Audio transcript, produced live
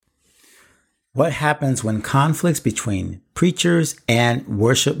What happens when conflicts between preachers and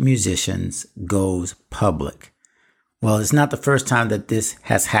worship musicians goes public? Well, it's not the first time that this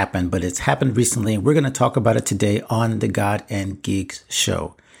has happened, but it's happened recently, and we're going to talk about it today on the God and Gigs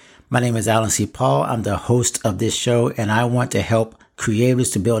show. My name is Alan C. Paul. I'm the host of this show, and I want to help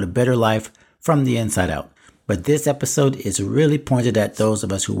creators to build a better life from the inside out. But this episode is really pointed at those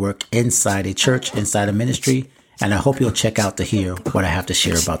of us who work inside a church, inside a ministry, and I hope you'll check out to hear what I have to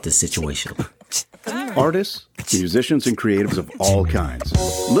share about this situation. Artists, musicians, and creatives of all kinds.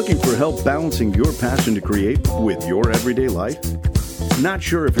 Looking for help balancing your passion to create with your everyday life? Not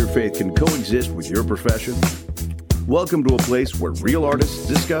sure if your faith can coexist with your profession? Welcome to a place where real artists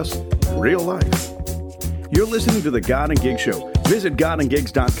discuss real life. You're listening to the God and Gigs show. Visit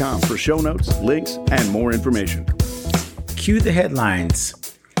godandgigs.com for show notes, links, and more information. Cue the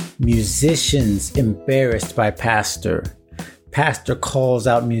headlines. Musicians embarrassed by pastor. Pastor calls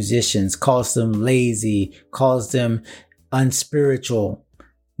out musicians, calls them lazy, calls them unspiritual.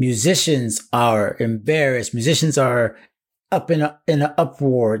 Musicians are embarrassed. Musicians are up in an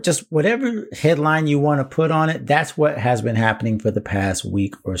uproar. Just whatever headline you want to put on it, that's what has been happening for the past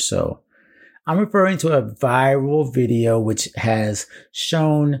week or so. I'm referring to a viral video which has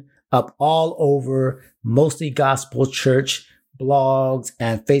shown up all over mostly gospel church blogs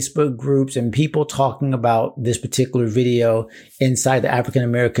and Facebook groups and people talking about this particular video inside the African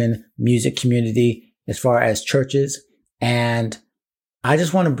American music community as far as churches. And I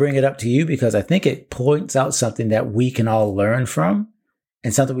just want to bring it up to you because I think it points out something that we can all learn from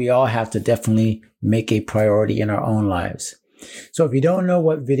and something we all have to definitely make a priority in our own lives. So if you don't know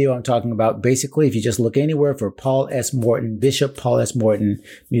what video I'm talking about, basically, if you just look anywhere for Paul S. Morton, Bishop Paul S. Morton,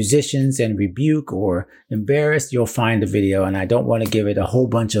 musicians and rebuke or embarrassed, you'll find the video. And I don't want to give it a whole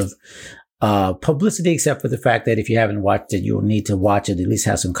bunch of publicity, except for the fact that if you haven't watched it, you'll need to watch it, at least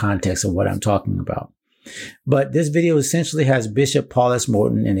have some context of what I'm talking about. But this video essentially has Bishop Paul S.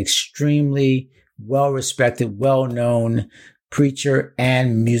 Morton, an extremely well-respected, well-known preacher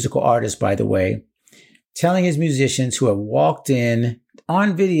and musical artist, by the way, telling his musicians who have walked in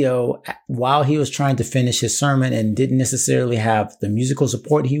on video while he was trying to finish his sermon and didn't necessarily have the musical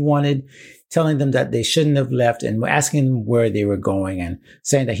support he wanted, telling them that they shouldn't have left and asking them where they were going and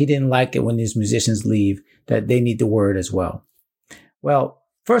saying that he didn't like it when these musicians leave, that they need the word as well. Well,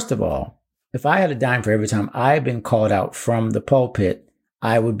 first of all, if I had a dime for every time I've been called out from the pulpit,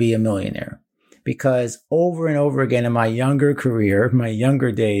 I would be a millionaire. Because over and over again in my younger career, my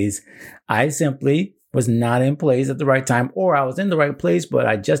younger days, I simply was not in place at the right time, or I was in the right place, but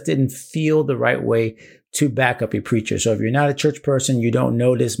I just didn't feel the right way to back up a preacher. So if you're not a church person, you don't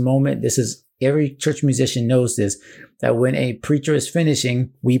know this moment. This is every church musician knows this, that when a preacher is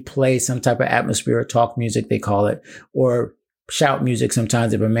finishing, we play some type of atmosphere, talk music, they call it, or shout music.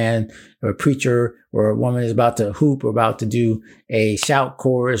 Sometimes if a man or a preacher or a woman is about to hoop or about to do a shout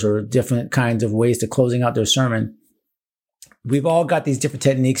chorus or different kinds of ways to closing out their sermon, we've all got these different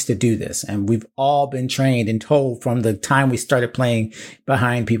techniques to do this, and we've all been trained and told from the time we started playing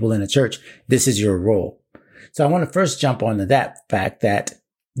behind people in a church, this is your role. So I want to first jump onto that fact that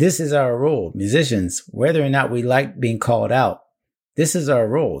this is our role. Musicians, whether or not we like being called out, this is our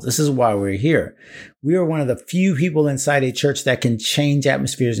role. This is why we're here. We are one of the few people inside a church that can change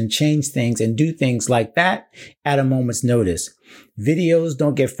atmospheres and change things and do things like that at a moment's notice. Videos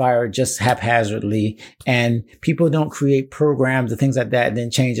don't get fired just haphazardly, and people don't create programs and things like that and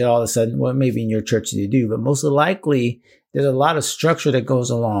then change it all of a sudden. Well, maybe in your church they do, but most likely there's a lot of structure that goes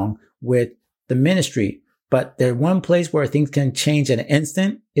along with the ministry. But there's one place where things can change in an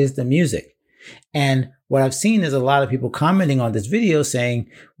instant is the music. And what I've seen is a lot of people commenting on this video saying,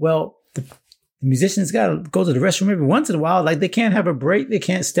 well, the musicians got to go to the restroom every once in a while. Like they can't have a break. They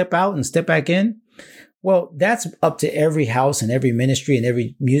can't step out and step back in. Well, that's up to every house and every ministry and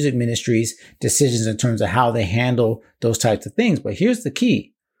every music ministry's decisions in terms of how they handle those types of things. But here's the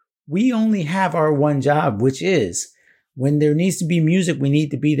key. We only have our one job, which is when there needs to be music, we need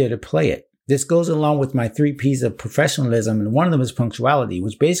to be there to play it. This goes along with my 3 P's of professionalism. And one of them is punctuality,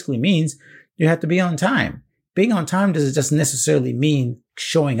 which basically means you have to be on time. Being on time doesn't just necessarily mean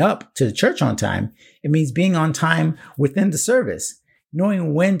showing up to the church on time. It means being on time within the service,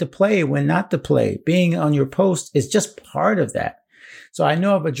 knowing when to play, when not to play. Being on your post is just part of that. So I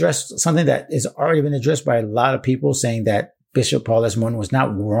know I've addressed something that has already been addressed by a lot of people, saying that Bishop Paul S. Morton was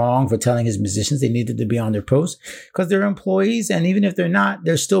not wrong for telling his musicians they needed to be on their post because they're employees. And even if they're not,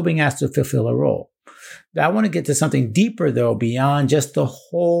 they're still being asked to fulfill a role. I want to get to something deeper, though, beyond just the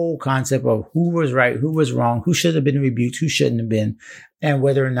whole concept of who was right, who was wrong, who should have been rebuked, who shouldn't have been, and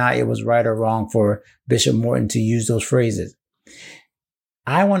whether or not it was right or wrong for Bishop Morton to use those phrases.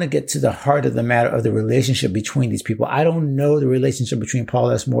 I want to get to the heart of the matter of the relationship between these people. I don't know the relationship between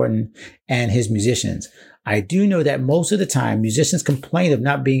Paul S. Morton and his musicians. I do know that most of the time musicians complain of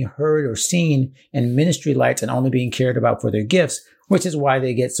not being heard or seen in ministry lights and only being cared about for their gifts, which is why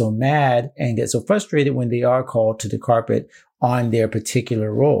they get so mad and get so frustrated when they are called to the carpet on their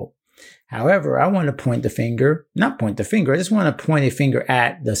particular role. However, I want to I just want to point a finger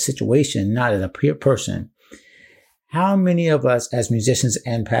at the situation, not at a person. How many of us as musicians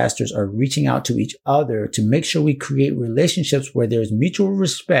and pastors are reaching out to each other to make sure we create relationships where there's mutual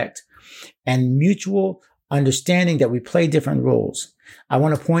respect and mutual understanding that we play different roles? I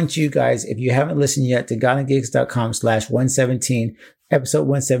want to point you guys, if you haven't listened yet, to godandgigs.com/117. Episode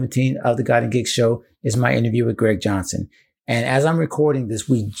 117 of the God and Gigs Show is my interview with Greg Johnson. And as I'm recording this,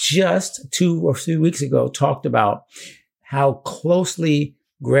 we just 2 or 3 weeks ago talked about how closely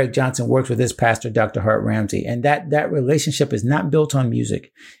Greg Johnson works with his pastor, Dr. Hart Ramsey. And that relationship is not built on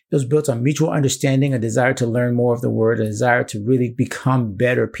music. It was built on mutual understanding, a desire to learn more of the word, a desire to really become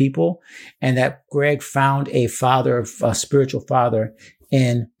better people. And that Greg found a spiritual father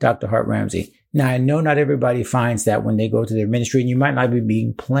in Dr. Hart Ramsey. Now, I know not everybody finds that when they go to their ministry, and you might not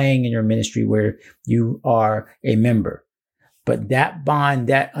be playing in your ministry where you are a member. But that bond,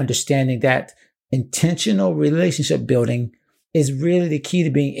 that understanding, that intentional relationship building is really the key to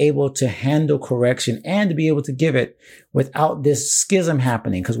being able to handle correction and to be able to give it without this schism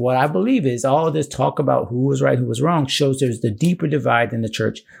happening. Because what I believe is all of this talk about who was right, who was wrong shows there's the deeper divide in the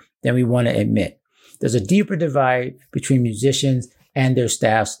church than we want to admit. There's a deeper divide between musicians and their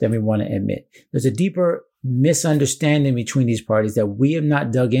staffs than we want to admit. There's a deeper misunderstanding between these parties that we have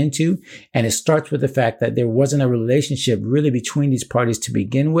not dug into. And it starts with the fact that there wasn't a relationship really between these parties to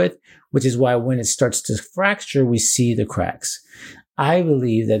begin with, which is why when it starts to fracture, we see the cracks. I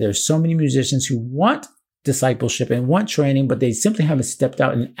believe that there's so many musicians who want discipleship and want training, but they simply haven't stepped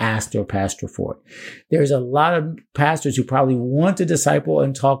out and asked their pastor for it. There's a lot of pastors who probably want to disciple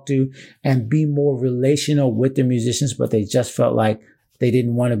and talk to and be more relational with their musicians, but they just felt like they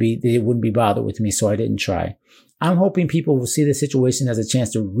wouldn't be bothered with me, so I didn't try. I'm hoping people will see the situation as a chance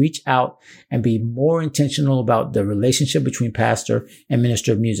to reach out and be more intentional about the relationship between pastor and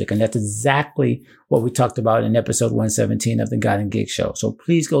minister of music. And that's exactly what we talked about in episode 117 of the God and Gigs Show. So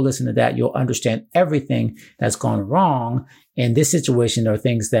please go listen to that. You'll understand everything that's gone wrong in this situation. There are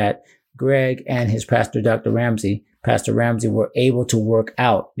things that Greg and his pastor, Pastor Ramsey, were able to work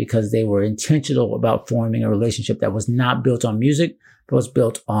out because they were intentional about forming a relationship that was not built on music, but was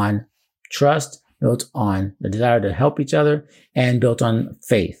built on trust, built on the desire to help each other, and built on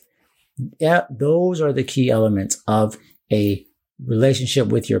faith. Yeah, those are the key elements of a relationship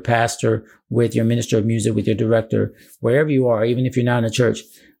with your pastor, with your minister of music, with your director, wherever you are, even if you're not in a church,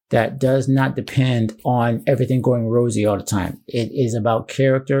 that does not depend on everything going rosy all the time. It is about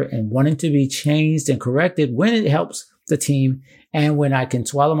character and wanting to be changed and corrected when it helps the team. And when I can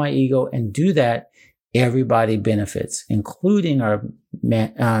swallow my ego and do that, everybody benefits, including our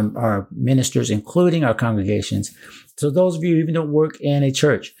ministers, including our congregations. So those of you who even don't work in a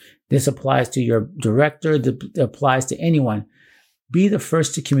church, this applies to your director, it applies to anyone. Be the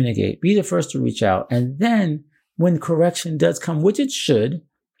first to communicate, be the first to reach out. And then when correction does come, which it should,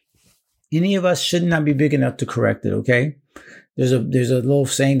 any of us should not be big enough to correct it, okay? There's a little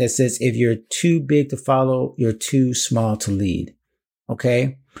saying that says, if you're too big to follow, you're too small to lead,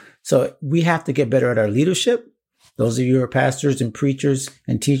 okay? So we have to get better at our leadership. Those of you who are pastors and preachers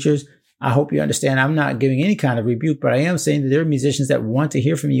and teachers, I hope you understand I'm not giving any kind of rebuke, but I am saying that there are musicians that want to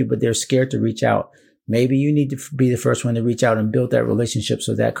hear from you, but they're scared to reach out. Maybe you need to be the first one to reach out and build that relationship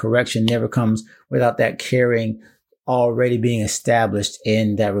so that correction never comes without that caring already being established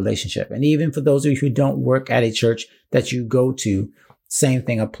in that relationship. And even for those of you who don't work at a church that you go to, same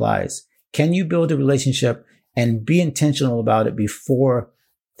thing applies. Can you build a relationship and be intentional about it before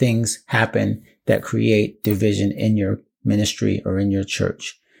things happen that create division in your ministry or in your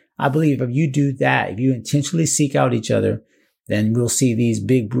church? I believe if you do that, if you intentionally seek out each other, then we'll see these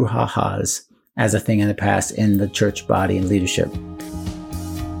big brouhahas as a thing in the past in the church body and leadership.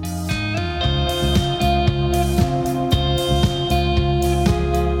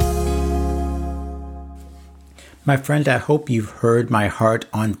 My friend, I hope you've heard my heart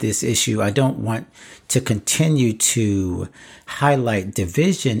on this issue. I don't want to continue to highlight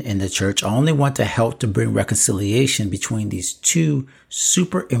division in the church. I only want to help to bring reconciliation between these two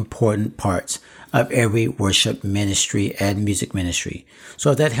super important parts of every worship ministry and music ministry.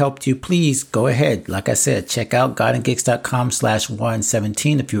 So if that helped you, please go ahead. Like I said, check out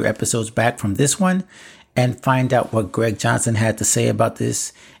godandgigs.com/117, a few episodes back from this one, and find out what Greg Johnson had to say about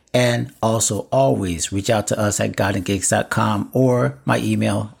this And also always reach out to us at godandgigs.com or my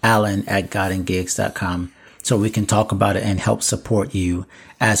email, alan@godandgigs.com, so we can talk about it and help support you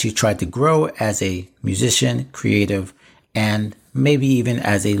as you try to grow as a musician, creative, and maybe even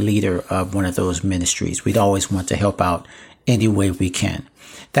as a leader of one of those ministries. We'd always want to help out any way we can.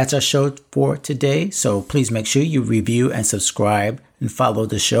 That's our show for today. So please make sure you review and subscribe and follow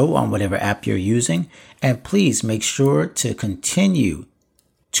the show on whatever app you're using. And please make sure to continue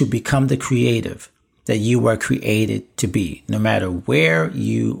to become the creative that you were created to be, no matter where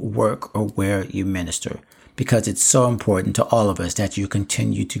you work or where you minister, because it's so important to all of us that you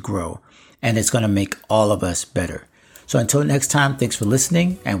continue to grow, and it's going to make all of us better. So until next time, thanks for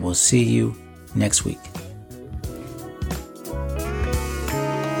listening, and we'll see you next week.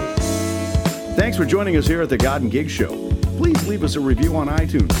 Thanks for joining us here at the God and Gigs Show. Please leave us a review on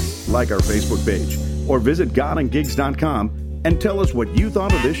iTunes, like our Facebook page, or visit godandgigs.com and tell us what you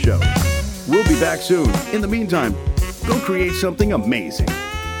thought of this show. We'll be back soon. In the meantime, go create something amazing.